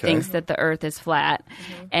and he thinks that the earth is flat.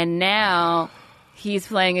 And now he's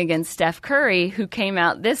playing against Steph Curry, who came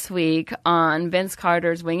out this week on Vince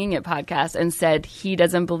Carter's Winging It podcast and said he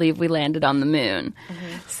doesn't believe we landed on the moon.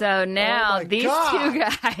 So now these two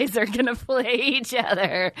guys are going to play each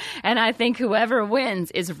other. And I think whoever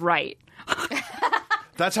wins is right.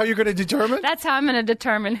 That's how you're going to determine? That's how I'm going to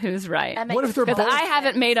determine who's right. What if they're both? Because I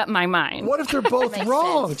haven't made up my mind. What if they're both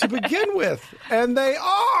wrong to begin with? And they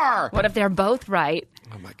are. What if they're both right?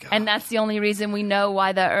 Oh my God. And that's the only reason we know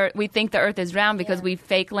why we think the Earth is round because we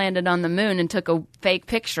fake landed on the moon and took a fake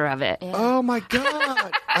picture of it. Yeah. Oh my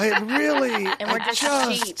God! And we're just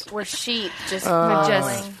sheep. We're sheep. We're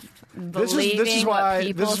just believing this is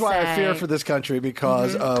why I fear for this country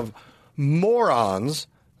because of morons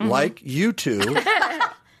like you two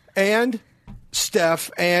and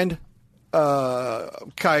Steph and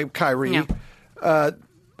Kyrie.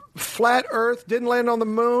 flat Earth, didn't land on the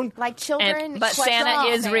moon. Like children. But Santa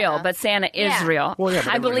is real. But Santa is real. Well, yeah,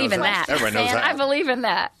 but I believe in that. Everyone knows that. I believe in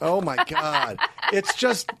that. Oh, my God. It's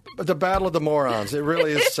just the battle of the morons. It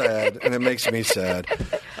really is sad, and it makes me sad.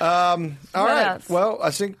 All right. else? Well,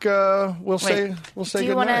 I think we'll say Do you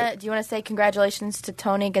good want night. to say congratulations to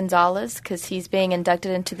Tony Gonzalez because he's being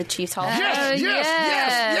inducted into the Chiefs Hall of Fame?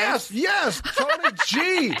 Yes. Tony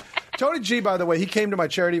G. Tony G, by the way, he came to my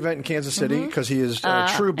charity event in Kansas City because he is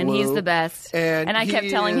true blue. And he's the best. And I kept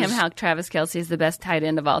telling him how Travis Kelce is the best tight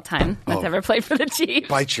end of all time that's ever played for the Chiefs.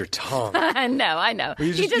 Bite your tongue. I know.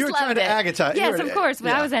 You He just were loved trying to it. agonize. Yes, of course,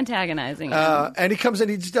 but I was antagonizing him. And he comes in,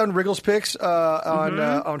 he's done Wriggles Picks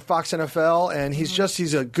on Fox NFL, and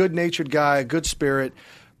he's a good-natured guy, a good spirit.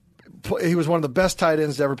 He was one of the best tight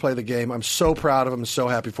ends to ever play the game. I'm so proud of him, so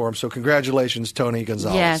happy for him. So congratulations, Tony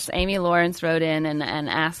Gonzalez. Yes, Amy Lawrence wrote in and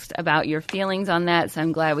asked about your feelings on that, so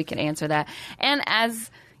I'm glad we could answer that. And as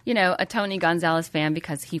a Tony Gonzalez fan,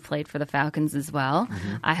 because he played for the Falcons as well,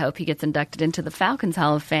 I hope he gets inducted into the Falcons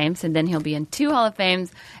Hall of Fame, so then he'll be in 2 Hall of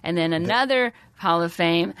Fames, and then another Hall of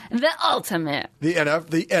Fame, the ultimate. The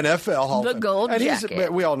NFL Hall of Fame. The gold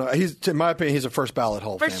jacket. We all know. In my opinion, he's a first ballot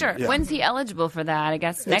Hall of Famer. For sure. Yeah. When's he eligible for that? I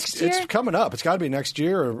guess next year? It's coming up. It's got to be next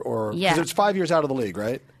year or because it's 5 years out of the league,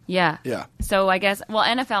 right? Yeah. Yeah. So I guess,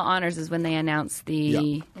 NFL Honors is when they announce the.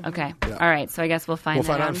 Yeah. Okay. Yeah. All right. So I guess we'll find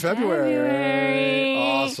out in February.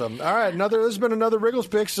 Awesome. All right. This has been another Wriggles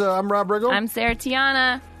Picks. I'm Rob Riggle. I'm Sarah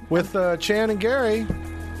Tiana. With Chan and Gary.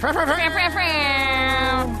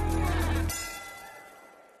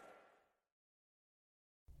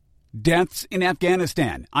 Deaths in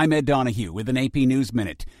Afghanistan. I'm Ed Donahue with an AP News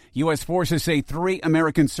Minute. U.S. forces say 3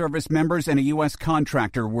 American service members and a U.S.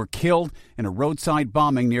 contractor were killed in a roadside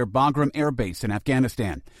bombing near Bagram Air Base in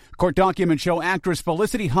Afghanistan. Court documents show actress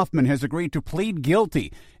Felicity Huffman has agreed to plead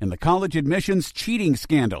guilty in the college admissions cheating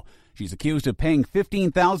scandal. She's accused of paying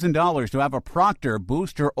 $15,000 to have a proctor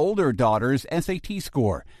boost her older daughter's SAT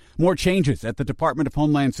score. More changes at the Department of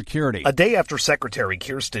Homeland Security. A day after Secretary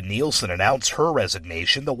Kirstjen Nielsen announced her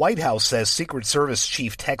resignation, the White House says Secret Service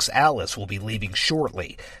Chief Tex Alice will be leaving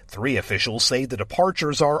shortly. 3 officials say the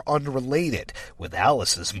departures are unrelated, with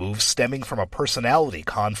Alice's move stemming from a personality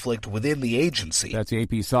conflict within the agency. That's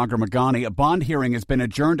AP Sagar Magani. A bond hearing has been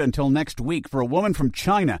adjourned until next week for a woman from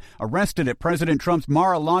China arrested at President Trump's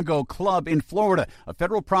Mar-a-Lago club in Florida. A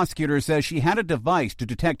federal prosecutor says she had a device to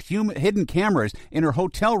detect hidden cameras in her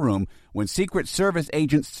hotel room when Secret Service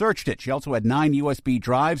agents searched it. She also had 9 USB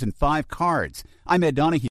drives and 5 cards. I'm Ed Donahue.